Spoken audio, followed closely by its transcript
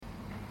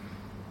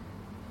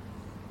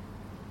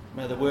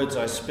May the words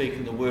I speak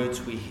and the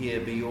words we hear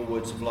be your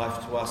words of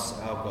life to us,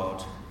 our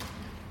God.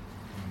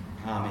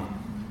 Amen.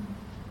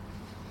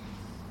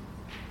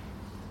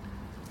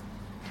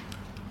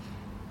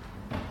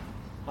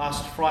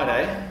 Last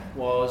Friday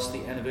was the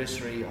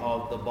anniversary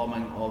of the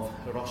bombing of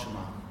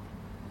Hiroshima.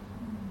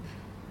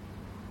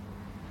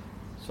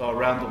 So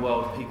around the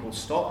world people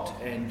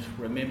stopped and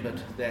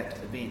remembered that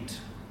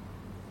event.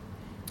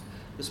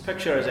 This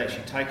picture is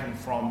actually taken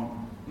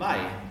from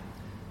May,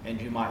 and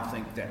you might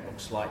think that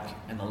looks like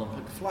an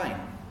Olympic flame.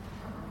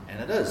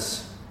 And it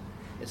is.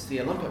 It's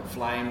the Olympic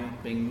flame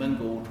being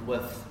mingled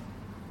with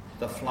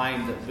the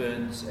flame that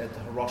burns at the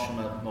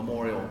Hiroshima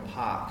Memorial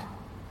Park.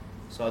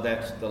 So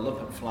that the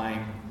Olympic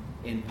flame,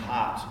 in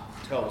part,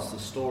 tells the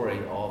story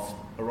of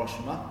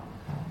Hiroshima.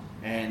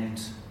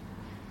 And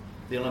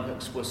the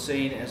Olympics were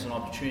seen as an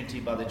opportunity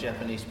by the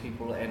Japanese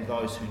people and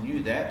those who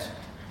knew that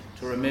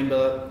to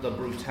remember the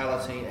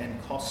brutality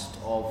and cost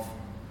of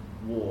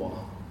war,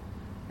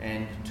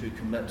 and to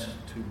commit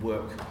to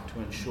work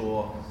to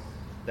ensure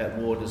that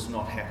war does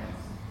not happen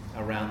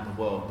around the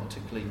world,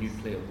 particularly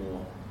nuclear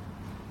war.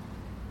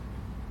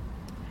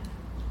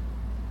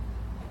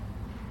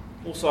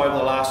 Also, over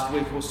the last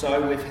week or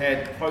so, we've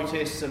had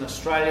protests in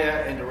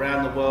Australia and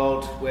around the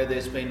world where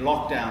there's been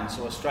lockdowns.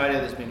 So Australia,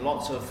 there's been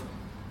lots of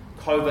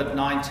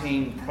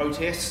COVID-19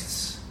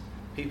 protests,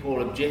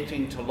 people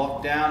objecting to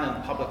lockdown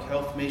and public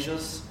health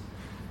measures,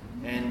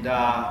 and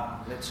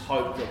let's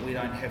hope that we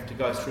don't have to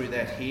go through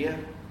that here.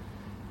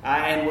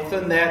 And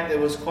within that, there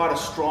was quite a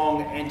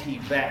strong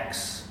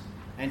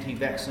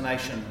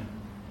anti-vaccination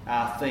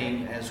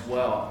theme as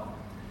well.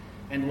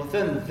 And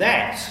within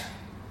that,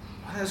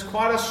 there's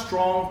quite a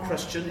strong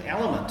Christian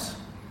element.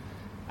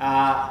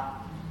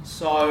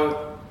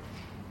 So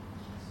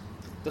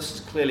this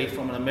is clearly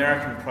from an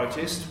American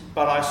protest,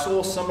 but I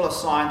saw similar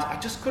signs. I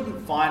just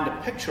couldn't find a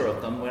picture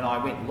of them when I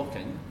went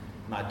looking,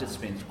 and I did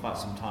spend quite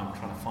some time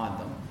trying to find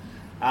them.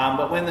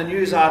 But when the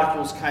news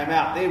articles came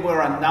out, there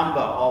were a number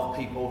of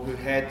people who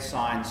had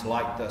signs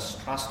like this: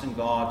 trust in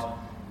God,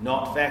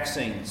 not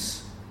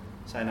vaccines.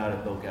 Say no to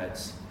Bill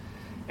Gates.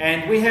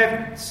 And we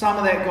have some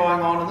of that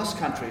going on in this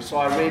country. So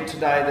I read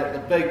today that the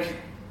big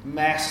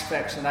mass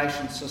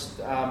vaccination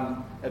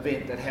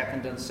event that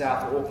happened in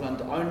South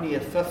Auckland, only a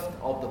fifth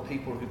of the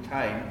people who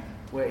came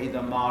were either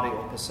Māori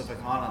or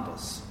Pacific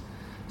Islanders.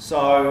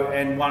 So,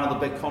 and one of the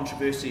big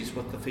controversies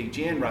with the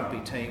Fijian rugby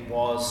team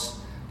was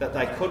that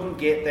they couldn't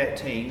get that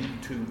team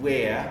to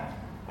wear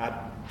a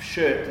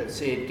shirt that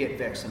said "get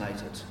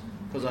vaccinated,"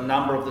 because a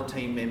number of the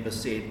team members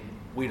said,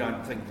 "We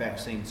don't think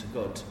vaccines are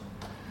good."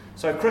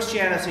 So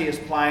Christianity is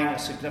playing a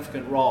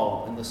significant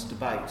role in this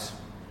debate.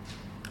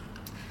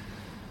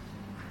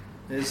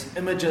 There's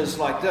images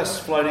like this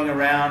floating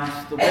around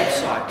the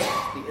website,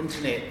 the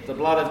internet. The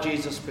blood of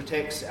Jesus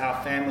protects our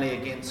family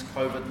against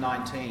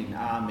COVID-19.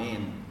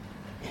 Amen.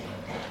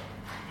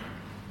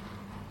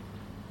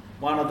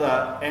 One of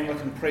the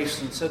Anglican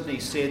priests in Sydney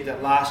said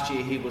that last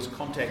year he was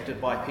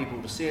contacted by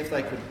people to see if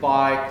they could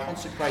buy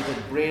consecrated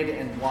bread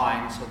and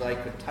wine so they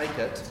could take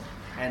it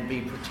and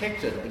be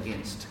protected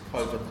against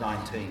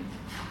COVID-19.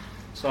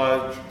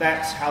 So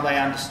that's how they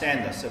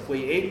understand this. If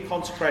we eat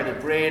consecrated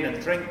bread and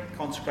drink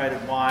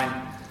consecrated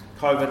wine,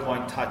 COVID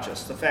won't touch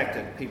us. The fact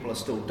that people are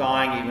still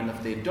dying, even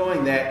if they're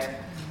doing that,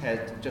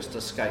 just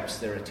escapes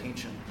their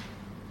attention.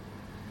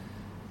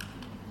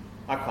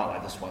 I quite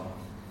like this one.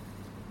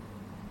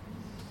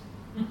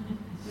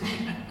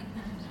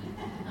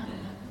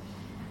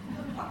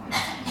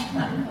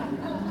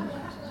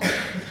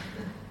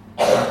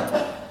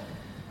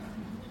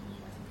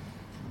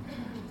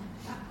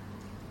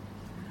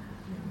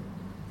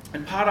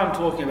 In part I'm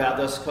talking about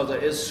this because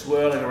it is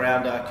swirling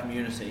around our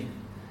community,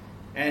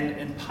 and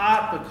in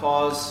part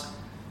because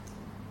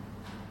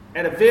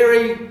at a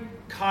very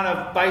kind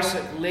of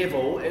basic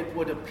level it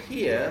would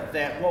appear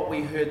that what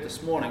we heard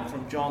this morning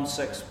from John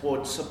 6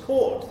 would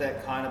support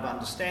that kind of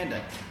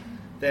understanding,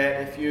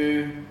 that if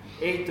you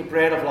eat the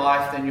bread of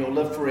life then you'll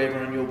live forever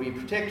and you'll be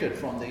protected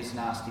from these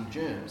nasty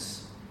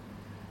germs.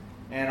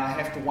 And I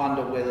have to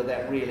wonder whether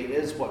that really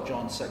is what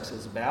John 6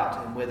 is about,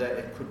 and whether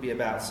it could be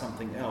about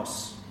something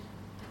else.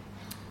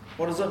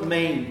 What does it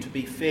mean to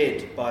be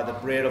fed by the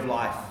bread of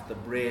life, the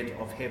bread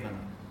of heaven,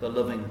 the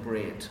living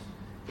bread?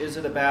 Is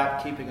it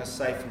about keeping us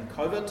safe from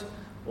COVID,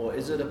 or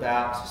is it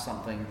about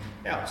something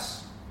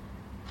else?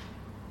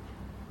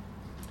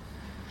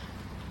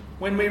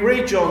 When we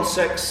read John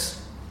 6,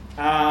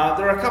 there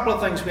are a couple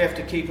of things we have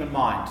to keep in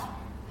mind.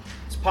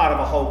 It's part of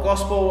a whole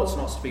gospel. It's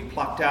not to be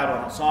plucked out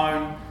on its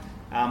own.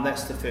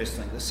 That's the first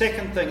thing. The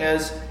second thing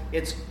is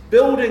it's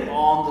building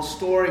on the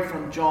story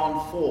from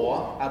John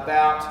 4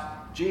 about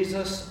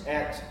Jesus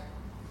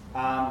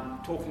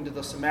talking to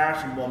the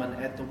Samaritan woman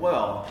at the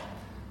well.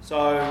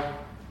 So,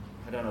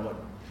 I don't know what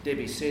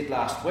Debbie said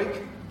last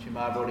week. She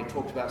might have already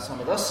talked about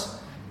some of this.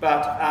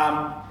 But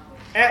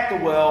at the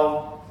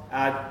well,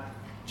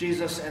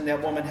 Jesus and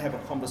that woman have a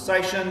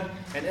conversation.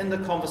 And in the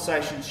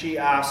conversation, she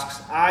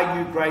asks, "Are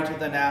you greater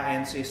than our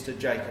ancestor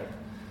Jacob?"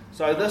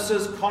 So this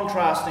is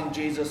contrasting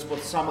Jesus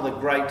with some of the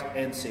great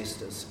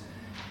ancestors.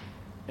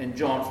 in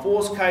John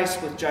 4's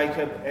case with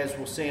Jacob, as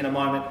we'll see in a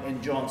moment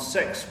in John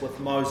 6 with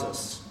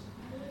Moses.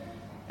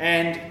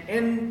 And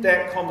in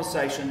that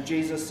conversation,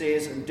 Jesus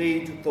says,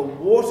 "Indeed, the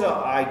water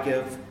I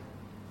give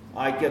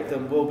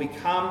them will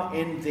become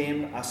in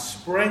them a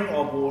spring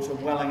of water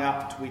welling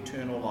up to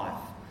eternal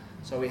life."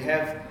 So we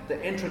have the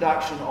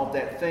introduction of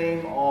that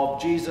theme of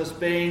Jesus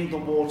being the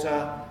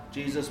water,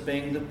 Jesus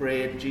being the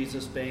bread,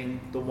 Jesus being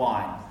the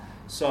wine.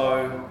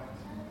 So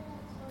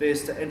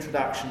there's the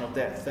introduction of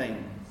that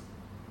theme.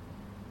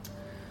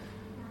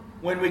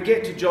 When we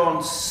get to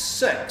John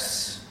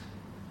 6,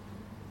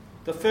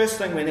 the first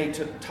thing we need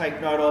to take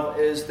note of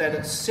is that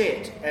it's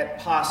set at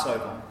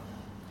Passover.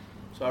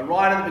 So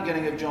right at the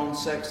beginning of John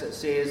 6, it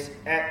says,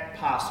 at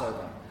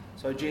Passover.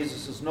 So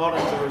Jesus is not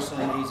in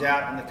Jerusalem, he's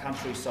out in the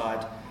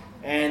countryside.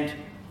 And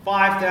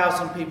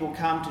 5,000 people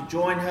come to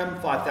join him,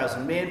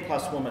 5,000 men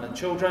plus women and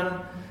children,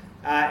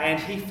 and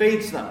he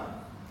feeds them.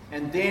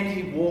 And then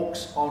he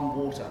walks on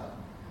water.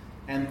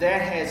 And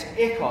that has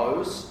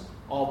echoes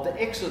of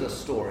the Exodus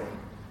story,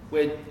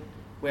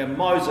 where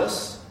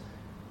Moses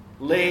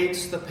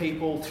leads the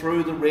people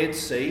through the Red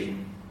Sea,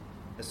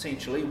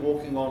 essentially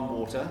walking on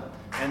water,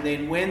 and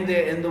then when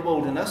they're in the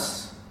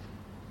wilderness,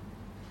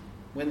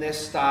 when they're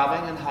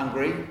starving and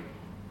hungry,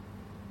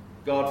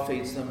 God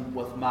feeds them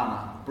with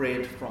manna,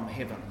 bread from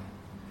heaven.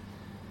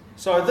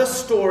 So this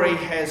story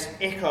has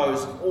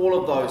echoes of all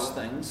of those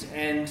things,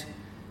 and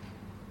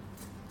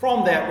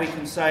from that we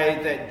can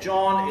say that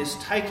John is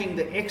taking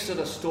the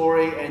Exodus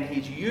story and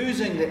he's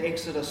using the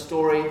Exodus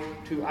story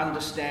to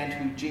understand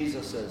who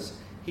Jesus is.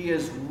 He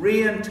is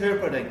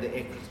reinterpreting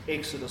the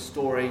Exodus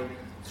story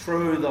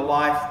through the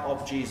life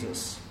of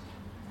Jesus.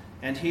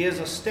 And he is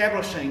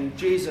establishing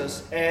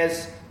Jesus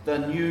as the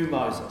new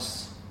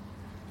Moses,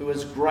 who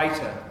is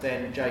greater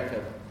than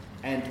Jacob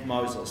and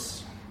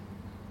Moses.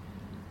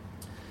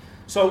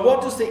 So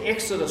what does the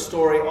Exodus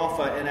story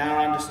offer in our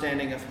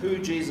understanding of who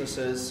Jesus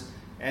is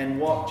and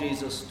what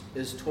Jesus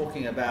is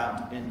talking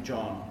about in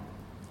John?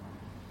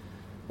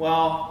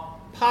 Well,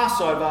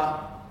 Passover,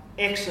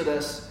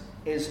 Exodus,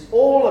 is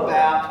all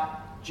about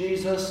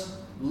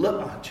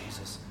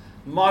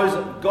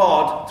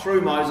God,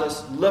 through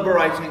Moses,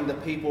 liberating the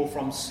people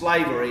from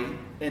slavery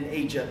in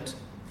Egypt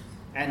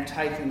and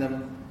taking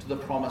them to the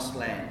promised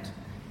land.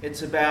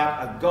 It's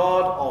about a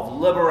God of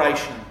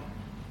liberation.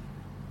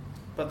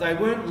 But they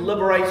weren't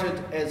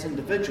liberated as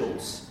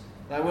individuals.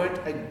 They weren't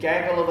a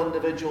gaggle of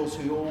individuals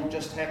who all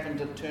just happened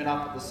to turn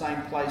up at the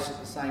same place at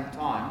the same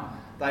time.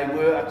 They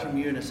were a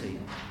community,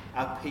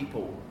 a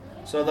people.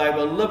 So they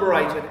were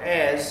liberated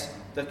as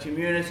the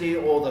community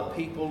or the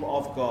people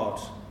of God.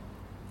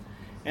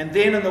 And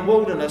then in the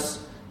wilderness,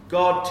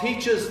 God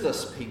teaches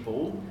this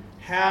people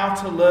how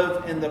to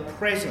live in the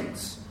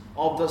presence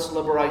of this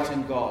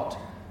liberating God.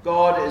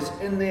 God is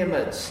in their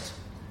midst,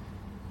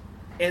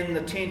 in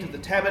the tent of the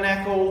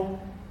tabernacle,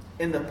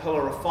 in the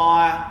pillar of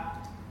fire,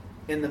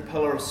 in the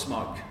pillar of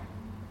smoke.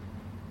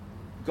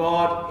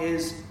 God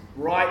is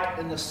right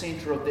in the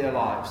centre of their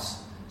lives.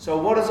 So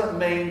what does it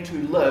mean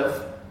to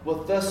live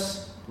with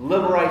this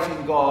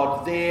liberating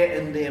God there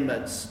in their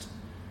midst?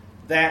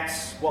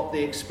 That's what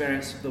the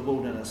experience of the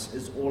wilderness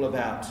is all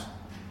about.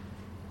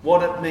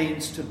 What it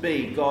means to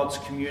be God's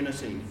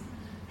community.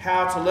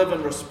 How to live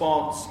in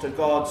response to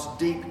God's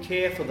deep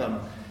care for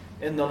them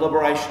in the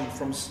liberation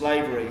from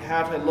slavery.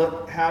 How to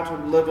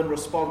live in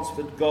response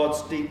to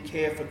God's deep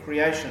care for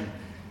creation.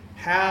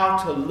 How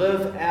to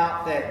live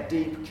out that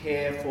deep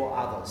care for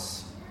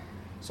others.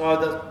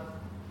 So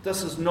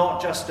this is not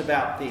just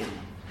about them.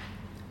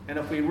 And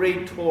if we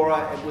read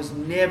Torah, it was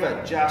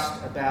never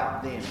just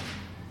about them.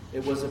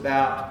 It was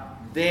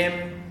about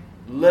them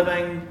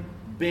living,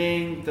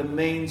 being the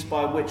means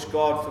by which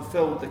God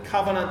fulfilled the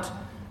covenant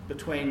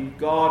between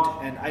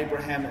God and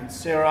Abraham and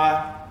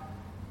Sarah,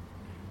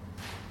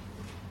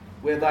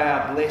 where they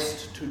are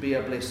blessed to be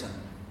a blessing,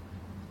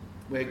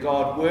 where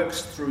God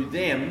works through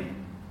them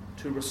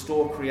to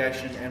restore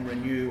creation and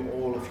renew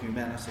all of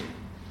humanity.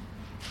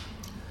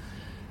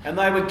 And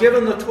they were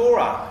given the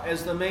Torah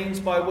as the means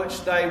by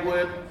which they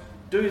would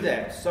do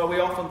that. So we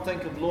often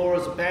think of law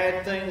as a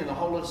bad thing and a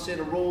whole lot of set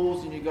of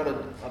rules and you've got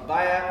to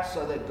obey it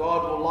so that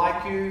God will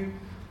like you.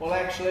 Well,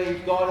 actually,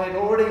 God had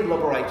already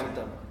liberated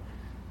them.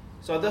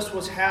 So this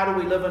was how do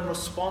we live in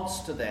response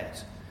to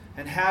that?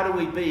 And how do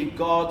we be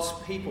God's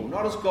people?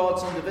 Not as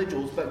God's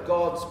individuals, but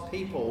God's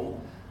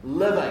people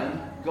living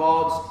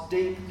God's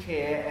deep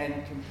care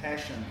and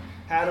compassion.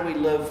 How do we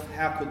live,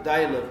 how could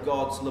they live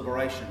God's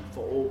liberation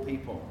for all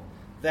people?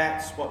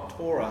 That's what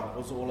Torah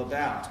was all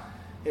about.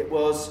 It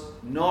was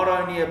not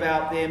only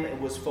about them, it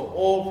was for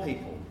all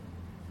people.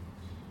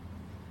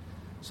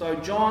 So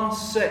John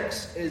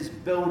 6 is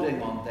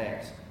building on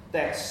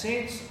that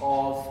sense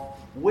of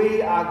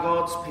we are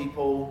God's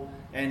people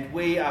and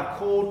we are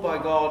called by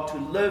God to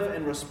live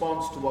in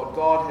response to what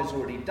God has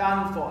already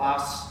done for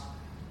us,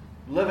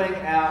 living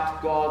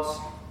out God's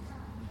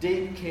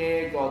deep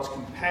care, God's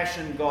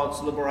compassion,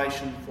 God's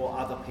liberation for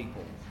other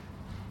people.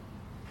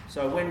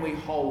 So when we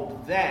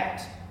hold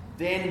that,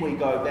 then we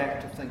go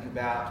back to think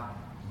about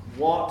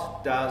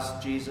What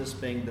does Jesus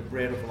being the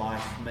bread of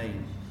life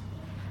mean?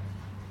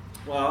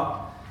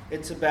 Well,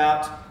 it's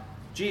about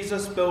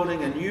Jesus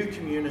building a new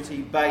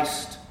community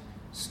based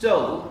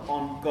still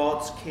on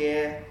God's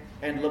care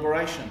and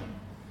liberation.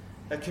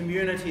 A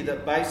community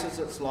that bases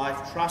its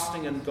life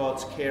trusting in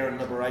God's care and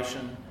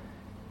liberation.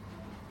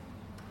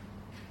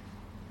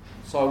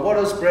 So what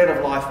does bread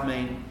of life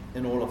mean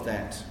in all of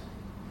that?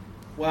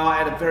 Well,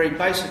 at a very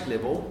basic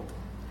level,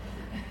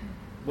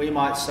 we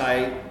might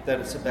say that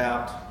it's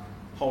about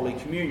Holy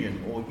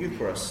Communion or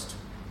Eucharist.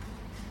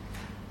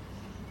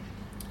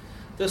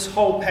 This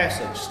whole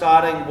passage,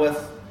 starting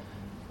with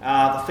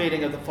the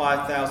feeding of the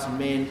 5,000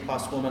 men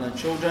plus women and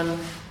children,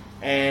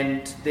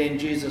 and then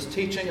Jesus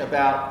teaching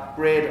about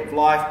bread of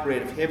life,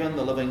 bread of heaven,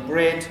 the living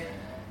bread,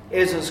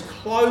 is as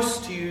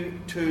close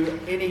to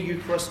any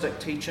Eucharistic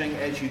teaching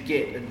as you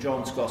get in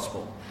John's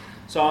Gospel.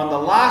 So in the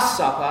Last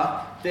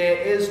Supper, there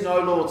is no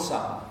Lord's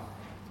Supper.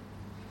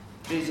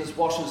 Jesus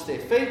washes their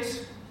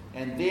feet,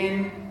 and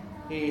then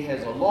he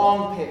has a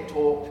long pep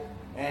talk,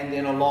 and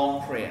then a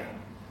long prayer,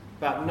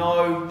 but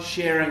no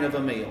sharing of a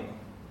meal.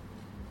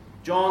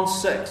 John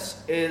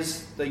 6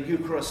 is the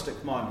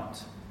Eucharistic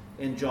moment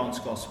in John's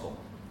Gospel,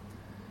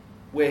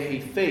 where he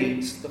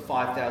feeds the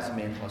 5,000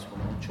 men plus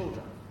women and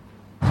children.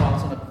 So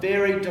it's in a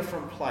very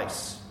different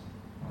place.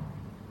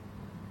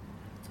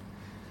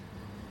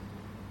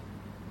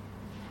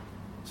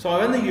 So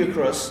in the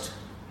Eucharist,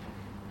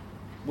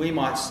 we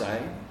might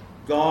say,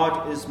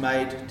 God is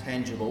made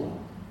tangible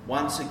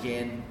once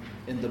again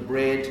in the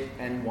bread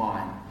and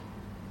wine.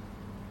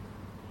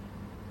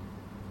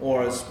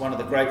 Or as one of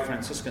the great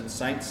Franciscan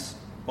saints,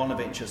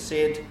 Bonaventure,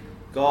 said,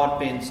 God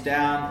bends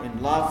down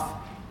in love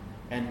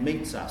and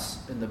meets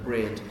us in the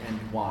bread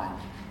and wine.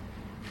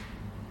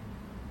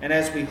 And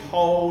as we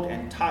hold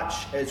and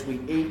touch, as we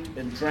eat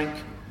and drink,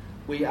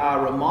 we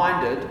are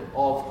reminded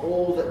of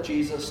all that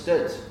Jesus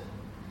did.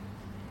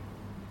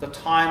 The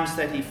times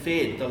that he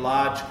fed the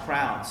large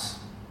crowds,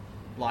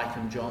 like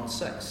in John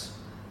 6.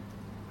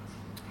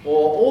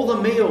 Or all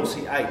the meals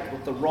he ate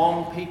with the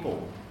wrong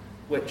people,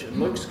 which in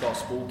Luke's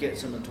Gospel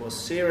gets him into a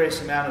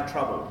serious amount of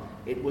trouble.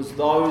 It was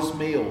those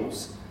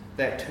meals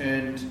that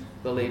turned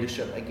the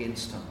leadership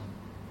against him.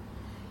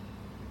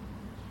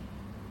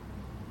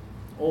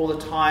 All the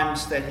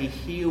times that he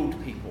healed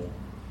people,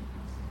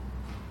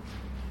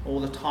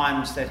 all the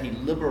times that he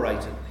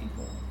liberated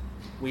people,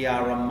 we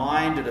are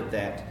reminded of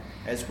that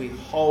as we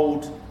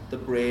hold the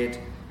bread,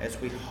 as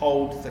we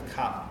hold the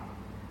cup.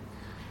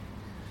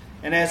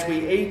 And as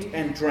we eat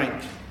and drink,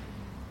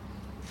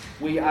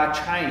 we are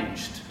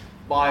changed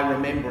by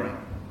remembering.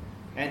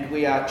 And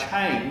we are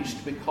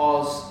changed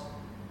because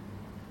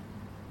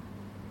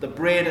the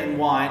bread and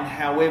wine,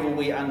 however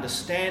we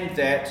understand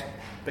that,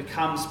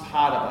 becomes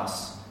part of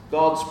us.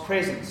 God's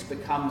presence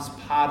becomes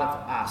part of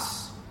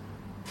us.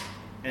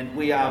 And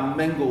we are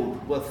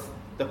mingled with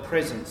the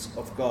presence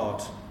of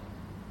God.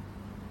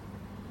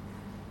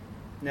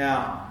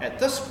 Now, at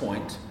this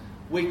point,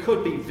 we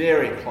could be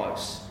very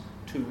close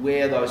to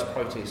where those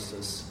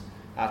protesters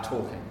are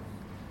talking.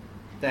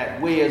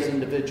 That we as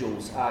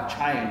individuals are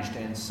changed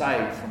and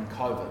saved from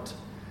COVID.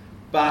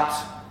 But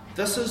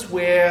this is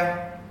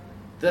where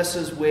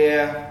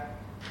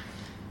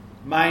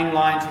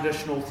mainline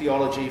traditional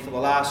theology for the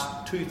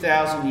last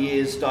 2,000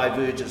 years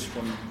diverges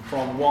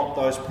from what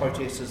those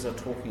protesters are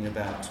talking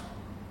about.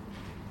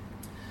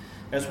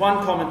 As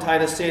one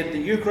commentator said, the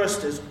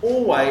Eucharist is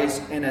always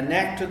an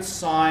enacted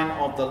sign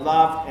of the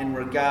love and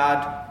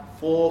regard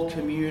for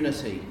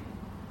community.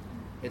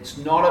 It's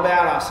not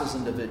about us as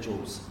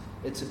individuals.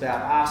 It's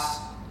about us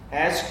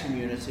as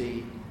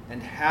community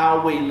and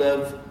how we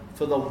live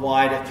for the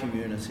wider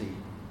community.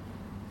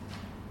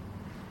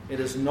 It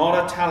is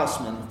not a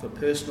talisman for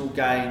personal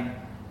gain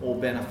or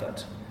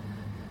benefit.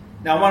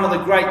 Now, one of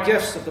the great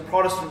gifts of the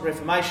Protestant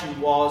Reformation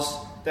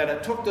was that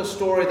it took the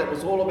story that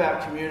was all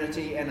about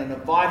community and it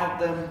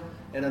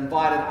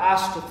invited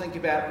us to think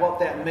about what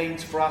that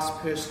means for us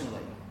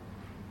personally,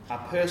 our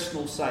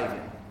personal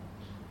saviour.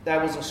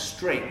 That was a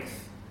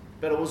strength,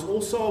 but it was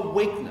also a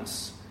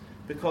weakness,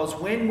 because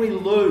when we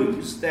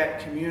lose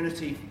that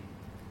community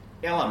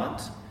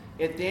element,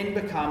 it then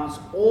becomes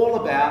all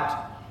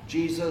about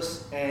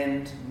Jesus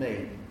and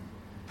me.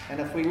 And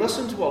if we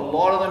listen to a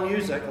lot of the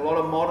music, a lot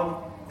of modern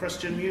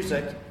Christian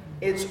music,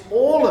 it's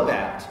all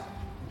about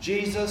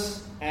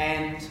Jesus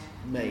and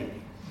me.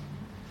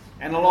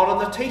 And a lot of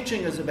the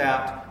teaching is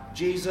about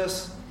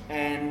Jesus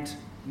and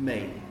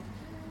me.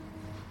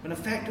 But in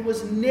fact, it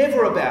was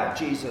never about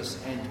Jesus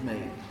and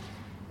me.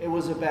 It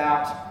was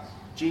about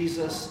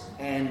Jesus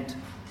and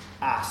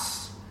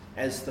us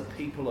as the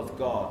people of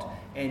God.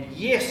 And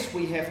yes,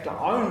 we have to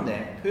own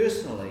that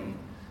personally,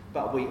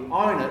 but we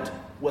own it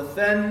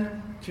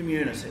within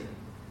community.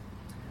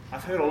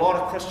 I've heard a lot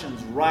of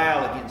Christians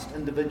rail against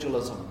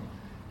individualism.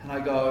 And I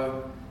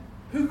go,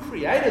 who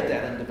created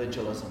that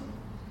individualism?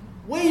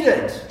 We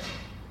did.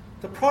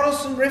 The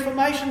Protestant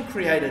Reformation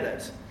created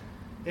it.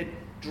 It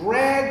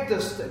created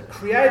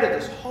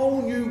this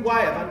whole new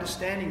way of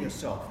understanding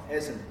yourself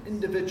as an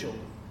individual.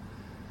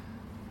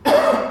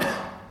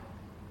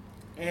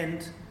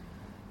 And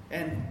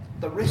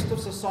the rest of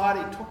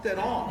society took that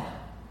on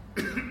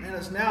and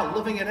is now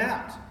living it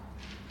out.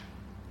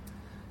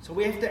 So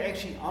we have to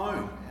actually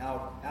own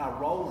our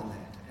role in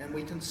that. And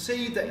we can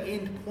see the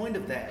end point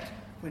of that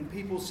when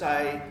people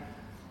say,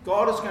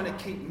 God is going to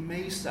keep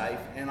me safe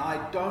and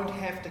I don't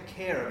have to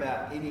care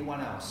about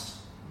anyone else.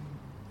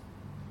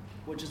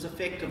 Which is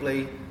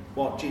effectively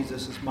what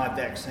Jesus' My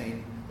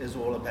Vaccine is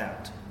all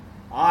about.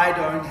 I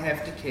don't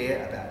have to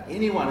care about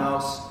anyone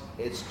else,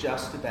 it's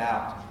just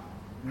about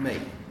me.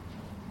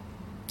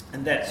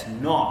 And that's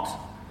not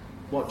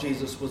what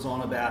Jesus was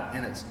on about,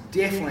 and it's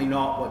definitely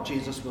not what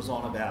Jesus was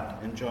on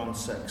about in John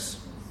 6.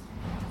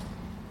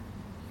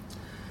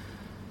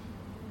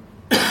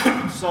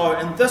 So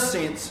in this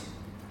sense,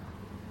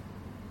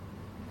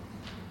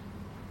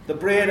 the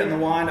bread and the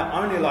wine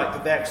are only like the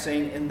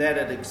vaccine in that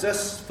it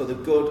exists for the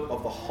good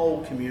of the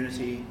whole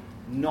community,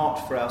 not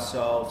for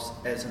ourselves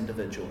as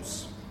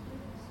individuals.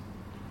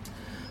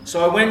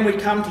 So when we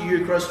come to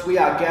Eucharist, we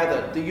are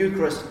gathered. The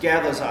Eucharist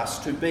gathers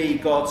us to be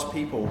God's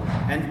people,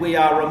 and we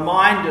are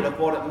reminded of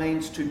what it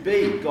means to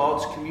be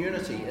God's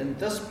community in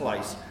this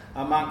place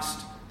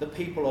amongst the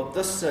people of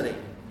this city.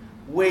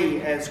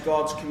 We, as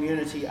God's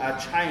community, are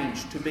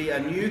changed to be a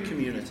new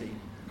community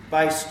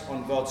based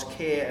on God's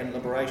care and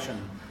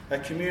liberation, a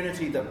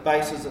community that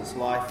bases its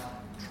life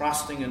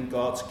trusting in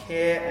God's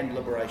care and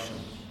liberation.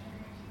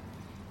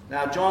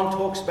 Now, John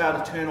talks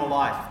about eternal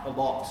life a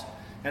lot.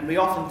 And we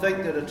often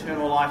think that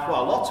eternal life,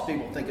 well, lots of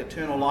people think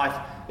eternal life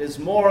is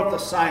more of the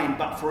same,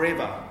 but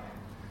forever.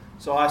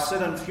 So I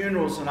sit in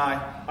funerals and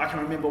I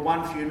can remember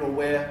one funeral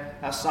where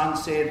our son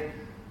said,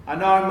 I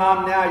know,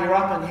 Mum, now you're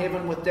up in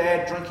heaven with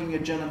Dad drinking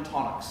your gin and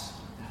tonics.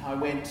 And I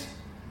went,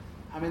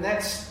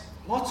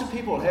 lots of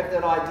people have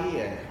that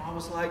idea. I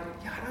was like,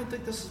 yeah, I don't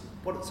think this is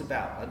what it's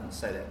about. I didn't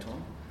say that to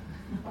him.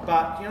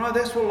 But,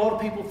 that's what a lot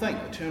of people think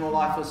eternal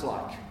life is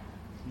like.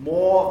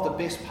 More of the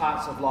best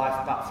parts of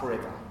life, but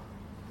forever.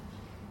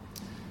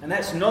 And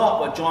that's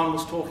not what John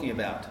was talking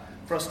about.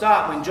 For a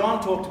start, when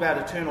John talked about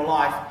eternal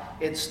life,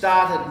 it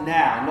started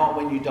now, not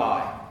when you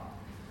die.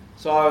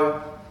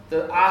 So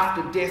the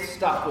after-death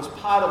stuff was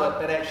part of it,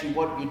 but actually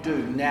what you do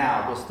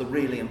now was the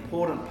really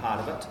important part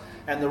of it.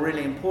 And the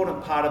really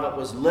important part of it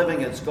was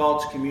living as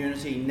God's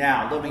community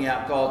now, living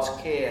out God's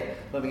care,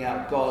 living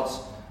out God's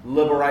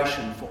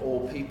liberation for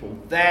all people.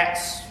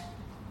 That's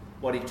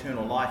what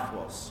eternal life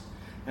was.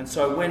 And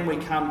so when we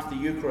come to the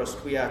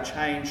Eucharist, we are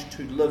changed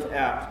to live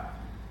out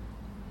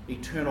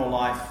eternal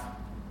life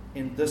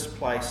in this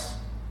place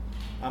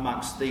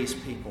amongst these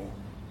people,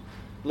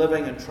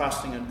 living and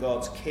trusting in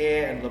God's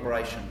care and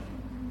liberation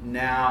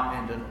now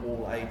and in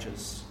all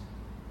ages.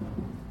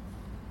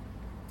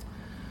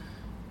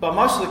 But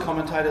most of the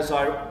commentators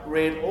I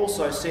read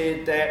also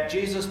said that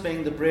Jesus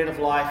being the bread of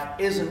life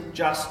isn't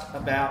just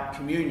about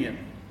communion,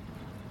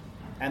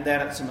 and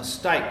that it's a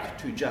mistake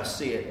to just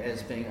see it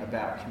as being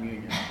about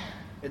communion.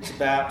 It's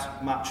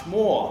about much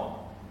more.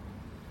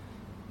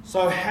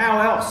 So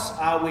how else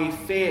are we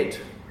fed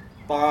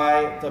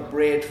by the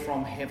bread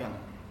from heaven?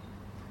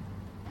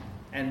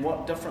 And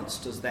what difference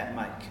does that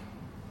make?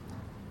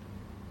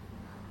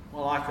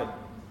 Well, I could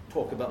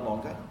talk a bit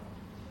longer,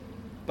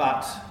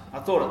 but I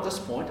thought at this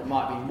point it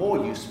might be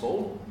more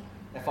useful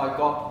if I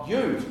got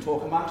you to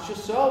talk amongst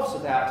yourselves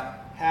about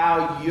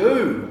how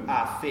you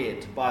are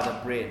fed by the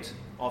bread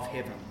of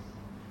heaven.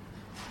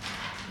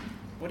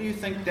 What do you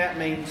think that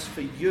means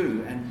for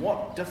you, and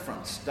what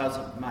difference does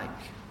it make?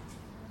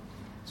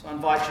 So I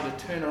invite you to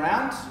turn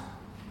around,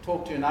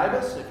 talk to your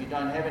neighbours. If you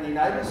don't have any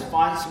neighbours,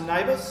 find some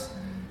neighbours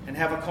and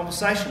have a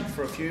conversation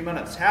for a few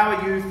minutes. How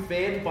are you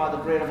fed by the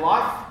bread of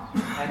life,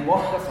 and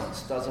what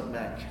difference does it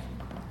make?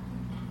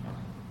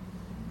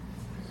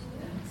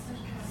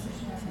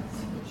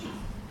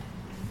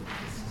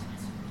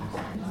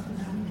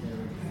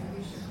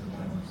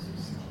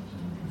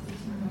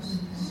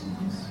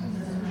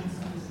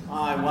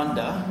 I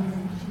wonder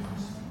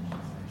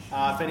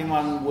if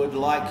anyone would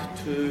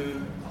like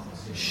to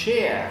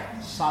share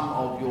some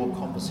of your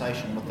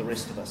conversation with the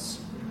rest of us.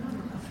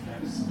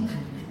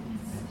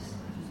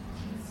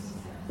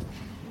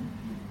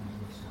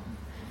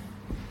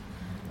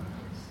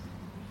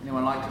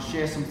 Anyone like to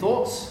share some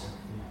thoughts?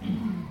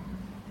 I'm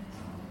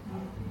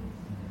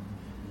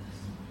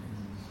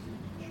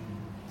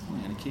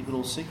going to keep it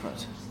all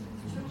secret.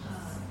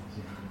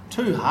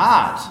 Too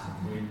hard.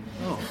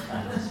 Oh.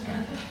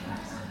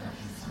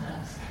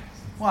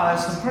 Well,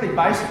 there's some pretty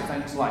basic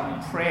things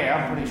like prayer.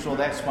 I'm pretty sure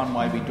that's one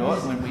way we do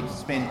it when we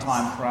spend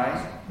time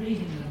praying.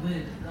 Reading the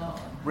Word of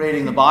God.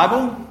 Reading the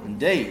Bible,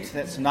 indeed.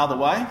 That's another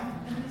way.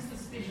 And it's the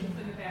special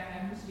thing about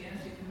our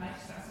Christianity that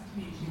makes us a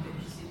community that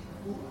you said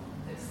before.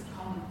 That's the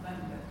common thing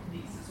that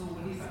connects us all,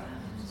 whatever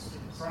sort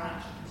of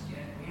branch of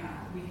Christianity we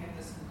are. We have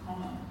this in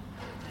common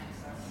that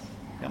makes us.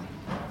 Yep.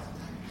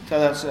 So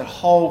that's a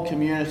whole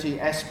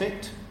community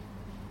aspect.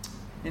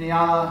 Any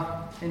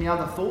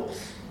other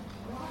thoughts?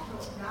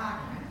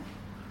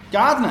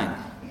 Gardening.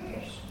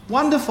 Yes.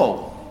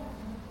 Wonderful.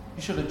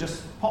 You should have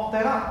just popped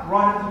that up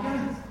right at the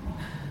beginning.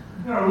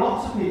 There are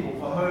lots of people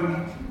for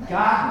whom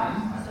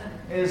gardening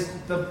is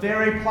the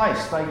very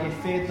place they get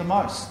fed the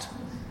most.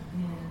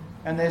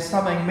 And there's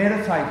something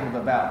meditative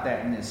about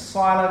that, and there's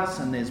silence,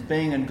 and there's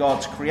being in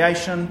God's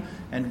creation,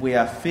 and we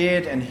are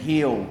fed and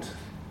healed.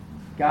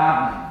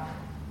 Gardening.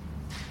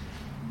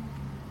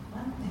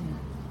 One thing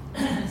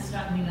that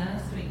struck me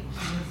last week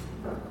was,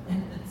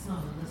 and it's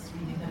not in this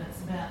reading, but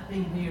it's about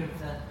beware of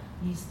the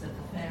yeast of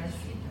the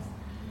Pharisees.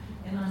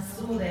 And I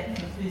saw that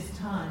for the first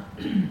time,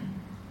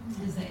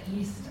 is that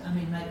yeast,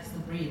 makes the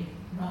bread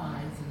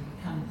rise and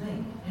become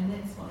big. And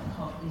that's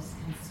what these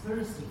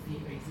conspiracy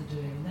theories are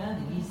doing. They're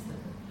the yeast of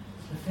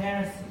the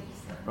Pharisees.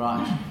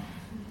 Right.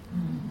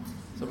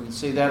 So we can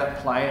see that at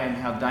play and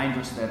how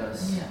dangerous that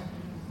is. Yeah.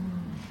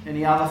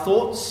 Any other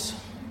thoughts?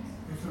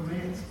 For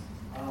me,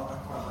 I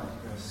quite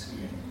like to go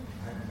skiing.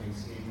 I haven't been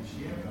skiing this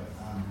year, but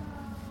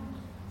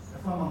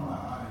if I'm on my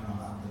own, I'm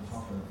up the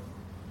top of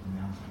the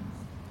mountain.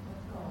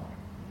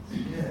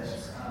 Yes,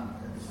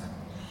 it's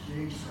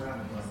being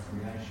surrounded by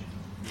creation,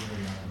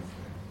 very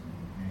uplifting,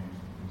 and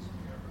these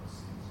miracles.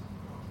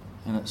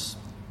 And it's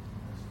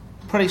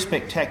pretty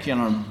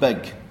spectacular and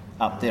big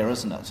up there,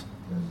 isn't it?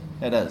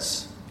 It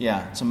is.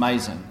 Yeah, it's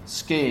amazing.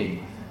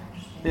 Skiing.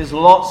 There's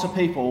lots of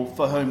people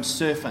for whom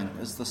surfing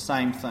is the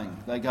same thing.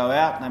 They go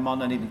out and they might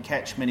not even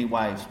catch many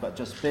waves, but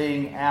just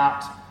being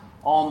out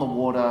on the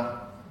water,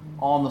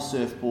 on the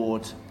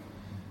surfboard,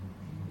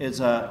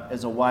 is a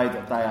way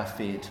that they are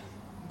fed.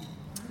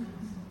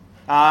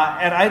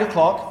 At 8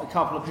 o'clock, a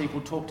couple of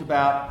people talked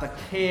about the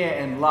care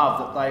and love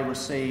that they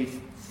receive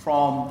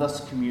from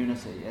this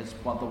community as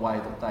the way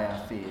that they are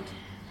fed.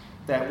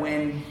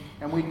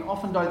 And we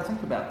often don't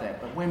think about that,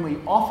 but when we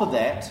offer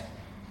that,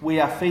 we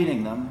are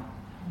feeding them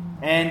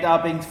and are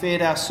being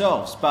fed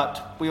ourselves.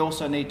 But we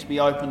also need to be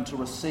open to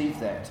receive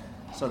that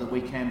so that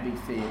we can be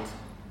fed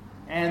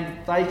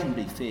and they can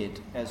be fed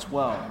as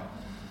well.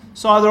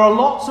 So there are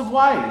lots of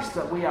ways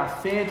that we are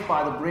fed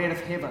by the bread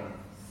of heaven.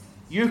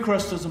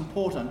 Eucharist is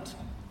important,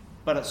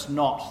 but it's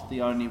not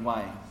the only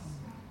way.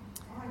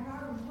 I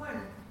know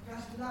one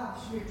just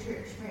loves her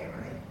church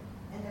family,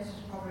 and this is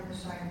probably the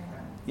same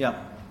thing.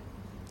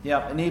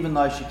 Yeah, and even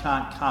though she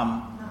can't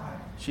come, No.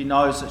 she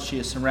knows that she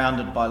is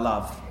surrounded by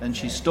love, and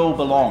she still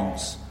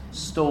belongs.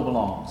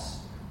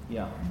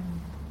 Yeah.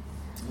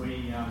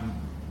 We're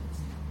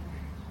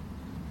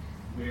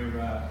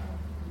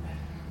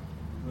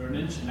an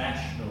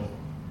international,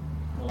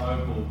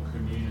 global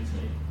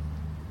community,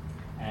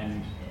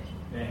 and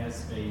there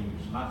has been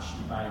much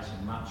debate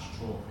and much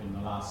talk in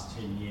the last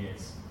 10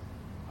 years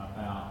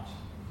about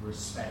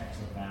respect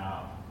of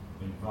our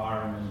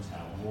environment,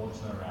 our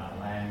water, our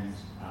land,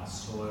 our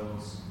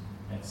soils,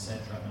 etc.,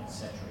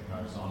 etc. It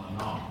goes on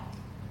and on.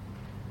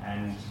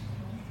 And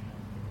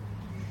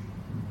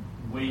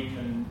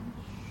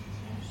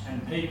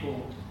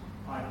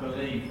I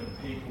believe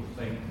that people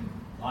think,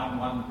 I'm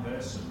one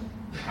person,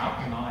 how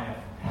can I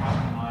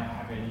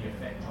have any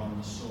effect on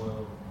the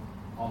soil,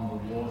 on the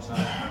water,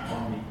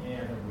 on the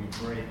air that we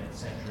breathe,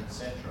 etc.,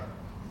 etc.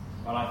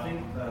 But I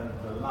think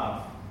the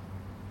love,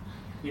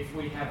 if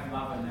we have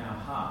love in our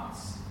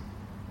hearts,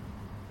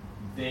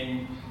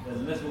 then the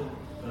little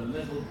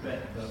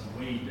bit that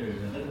we do,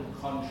 the little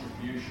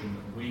contribution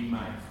that we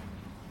make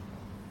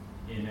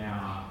in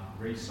our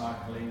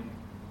recycling,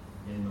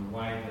 in the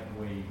way that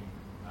we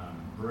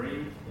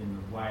breathe, in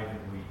the way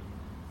that we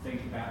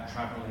think about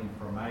travelling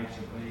from A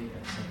to B,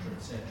 etc.,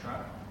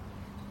 etc.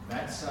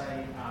 That's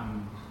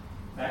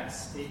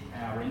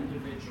our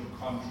individual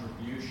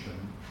contribution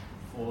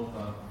for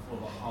the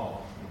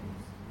whole.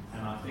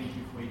 And I think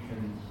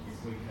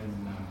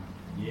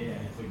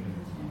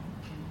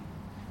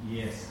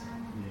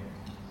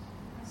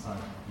So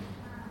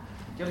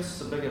it gives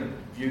us a bigger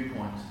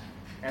viewpoint,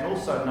 and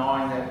also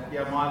knowing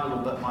that my little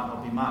bit might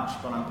not be much,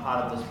 but I'm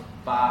part of this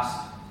vast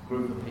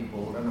group of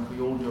people, and if we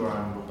all do our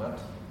own little bit.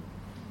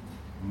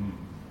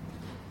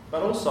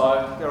 But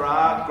also, there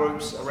are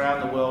groups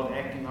around the world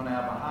acting on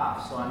our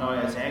behalf. So I know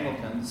as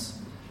Anglicans,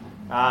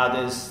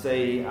 there's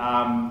the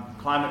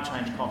Climate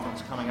Change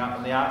Conference coming up,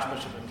 and the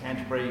Archbishop of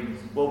Canterbury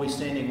will be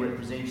sending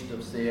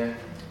representatives there,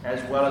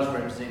 as well as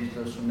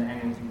representatives from the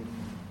Anglican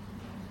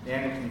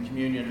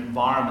Communion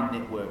Environment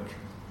Network.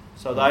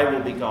 So they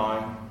will be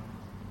going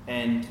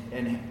and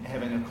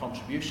having a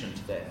contribution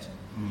to that.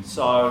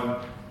 So,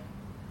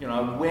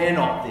 we're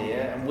not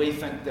there, and we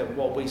think that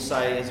what we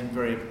say isn't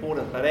very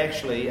important, but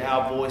actually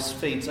our voice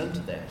feeds into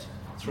that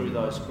through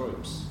those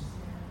groups.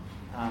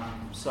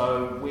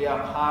 So we are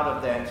part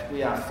of that.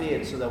 We are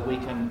fed so that we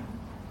can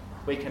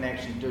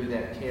actually do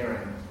that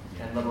caring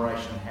and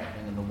liberation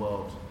happening in the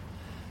world.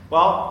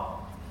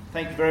 Well,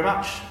 thank you very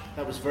much.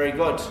 That was very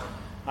good.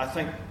 I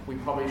think we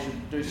probably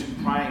should do some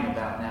praying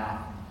about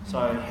now.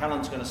 So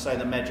Helen's going to say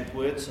the magic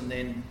words, and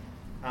then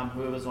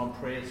whoever's on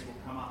prayers will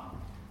come up.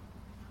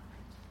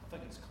 I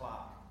think it's class.